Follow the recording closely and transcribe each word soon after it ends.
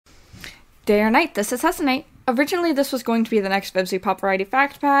Day or night, this is Hessinate. Originally, this was going to be the next Vibsy Pop Variety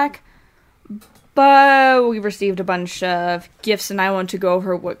Fact Pack, but we received a bunch of gifts, and I want to go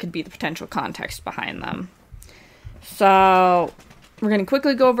over what could be the potential context behind them. So, we're going to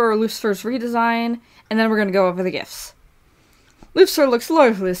quickly go over Lucifer's redesign, and then we're going to go over the gifts. Lucifer looks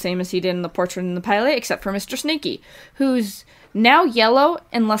largely the same as he did in the portrait in the pilot, except for Mr. Snaky, who's now yellow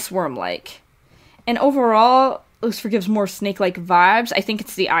and less worm-like. And overall, Lucifer gives more snake-like vibes. I think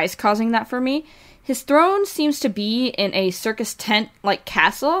it's the eyes causing that for me. His throne seems to be in a circus tent-like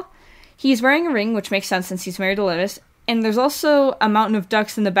castle. He's wearing a ring, which makes sense since he's married to Lotus, and there's also a mountain of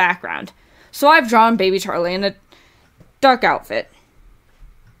ducks in the background. So I've drawn Baby Charlie in a duck outfit.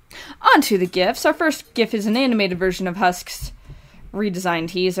 On to the gifs. Our first gif is an animated version of Husk's redesigned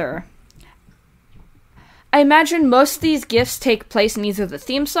teaser. I imagine most of these gifs take place in either the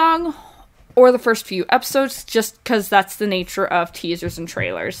theme song or the first few episodes, just because that's the nature of teasers and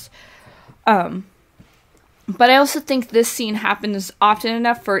trailers. But I also think this scene happens often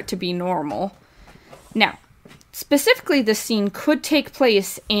enough for it to be normal. Now, specifically, this scene could take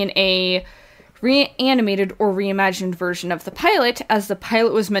place in a reanimated or reimagined version of the pilot, as the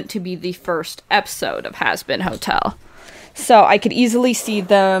pilot was meant to be the first episode of Hazbin Hotel. So I could easily see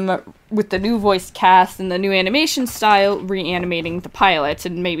them, with the new voice cast and the new animation style, reanimating the pilot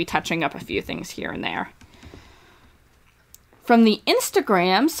and maybe touching up a few things here and there. From the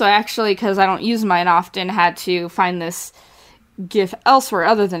Instagram, so actually, because I don't use mine often, had to find this gif elsewhere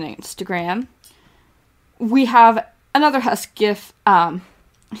other than Instagram, we have another Husk gif.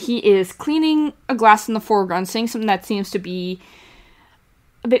 He is cleaning a glass in the foreground, saying something that seems to be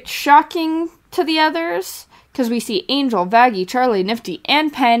a bit shocking to the others, because we see Angel, Vaggie, Charlie, Nifty,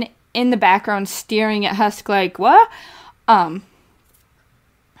 and Pen in the background staring at Husk like, what?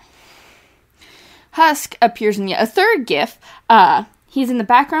 Husk appears in yet a third gif. He's in the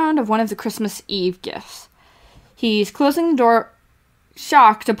background of one of the Christmas Eve gifs. He's closing the door,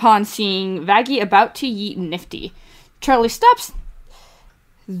 shocked upon seeing Vaggie about to yeet Nifty. Charlie stops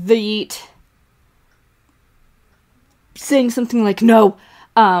the yeet, saying something like, no,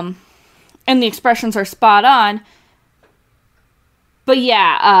 and the expressions are spot on. But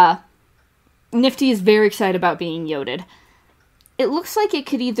yeah, Nifty is very excited about being yoted. It looks like it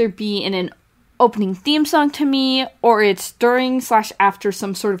could either be in an opening theme song to me, or it's during/after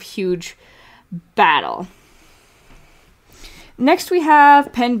some sort of huge battle. Next we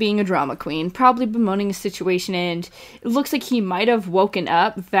have Pen being a drama queen, probably bemoaning a situation, and it looks like he might have woken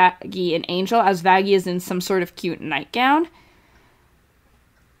up Vaggie and Angel, as Vaggie is in some sort of cute nightgown.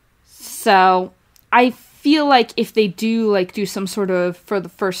 So, I feel like if they do some sort of, for the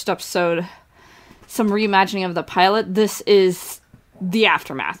first episode, some reimagining of the pilot, this is the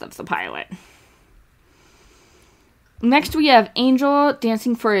aftermath of the pilot. Next we have Angel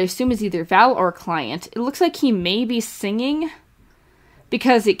dancing for, I assume, is either Val or a client. It looks like he may be singing,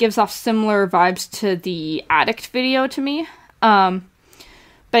 because it gives off similar vibes to the Addict video to me. But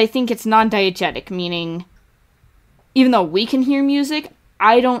I think it's non-diegetic, meaning even though we can hear music,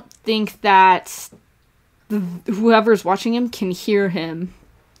 I don't think that whoever's watching him can hear him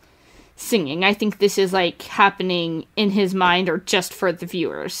singing. I think this is happening in his mind or just for the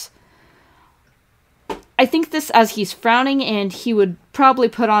viewers. I think this as he's frowning, and he would probably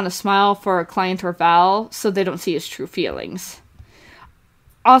put on a smile for a client or Val so they don't see his true feelings.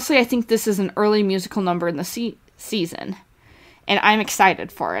 Also, I think this is an early musical number in the season, and I'm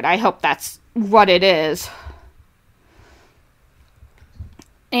excited for it. I hope that's what it is.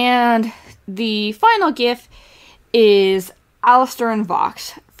 And the final gif is Alistair and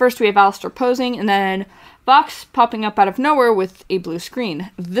Vox. First we have Alistair posing, and then Vox popping up out of nowhere with a blue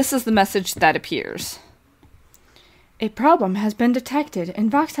screen. This is the message that appears. A problem has been detected, and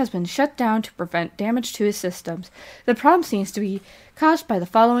Vox has been shut down to prevent damage to his systems. The problem seems to be caused by the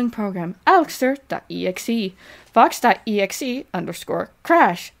following program: Alexter.exe,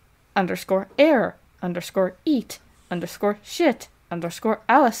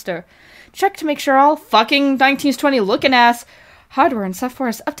 Vox.exe_crash_error_eat_shit_Alistair. Check to make sure all fucking 1920 looking ass hardware and software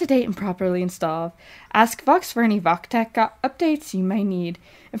is up to date and properly installed. Ask Vox for any VoxTech updates you may need.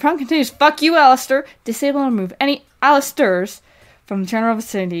 If problem continues, fuck you, Alistair. Disable and remove any Alistairs from the general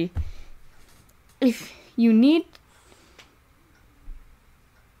vicinity. If you need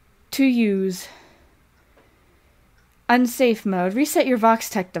to use unsafe mode, reset your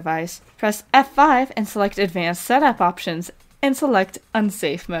VoxTech device. Press F5 and select Advanced Setup Options and select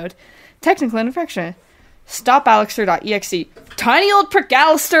Unsafe Mode. Technical infraction. Stop Alexter.exe. Tiny old prick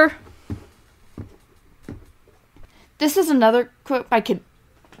Alistair! This is another quote I could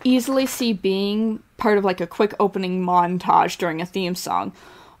easily see being part of a quick opening montage during a theme song.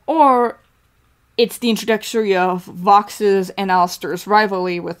 Or it's the introductory of Vox's and Alistair's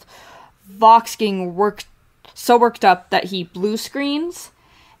rivalry, with Vox getting so worked up that he blue screens,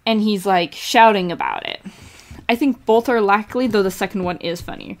 and he's, like, shouting about it. I think both are likely, though the second one is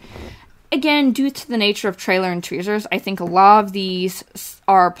funnier. Again, due to the nature of trailer and teasers, I think a lot of these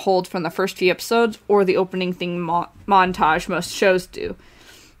are pulled from the first few episodes, or the opening thing montage most shows do.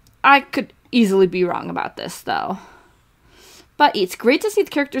 I could easily be wrong about this, though. But it's great to see the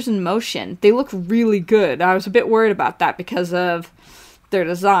characters in motion. They look really good. I was a bit worried about that because of their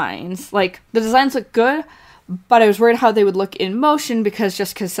designs. Like, the designs look good, but I was worried how they would look in motion, because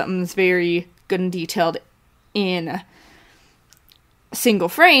something's very good and detailed in single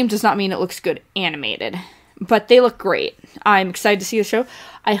frame does not mean it looks good animated. But they look great. I'm excited to see the show.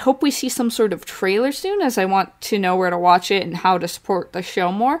 I hope we see some sort of trailer soon, as I want to know where to watch it and how to support the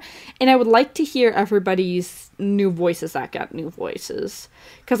show more. And I would like to hear everybody's new voices that got new voices,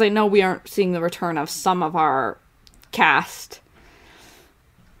 because I know we aren't seeing the return of some of our cast.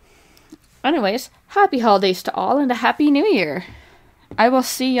 Anyways, happy holidays to all, and a happy new year. I will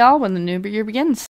see y'all when the new year begins.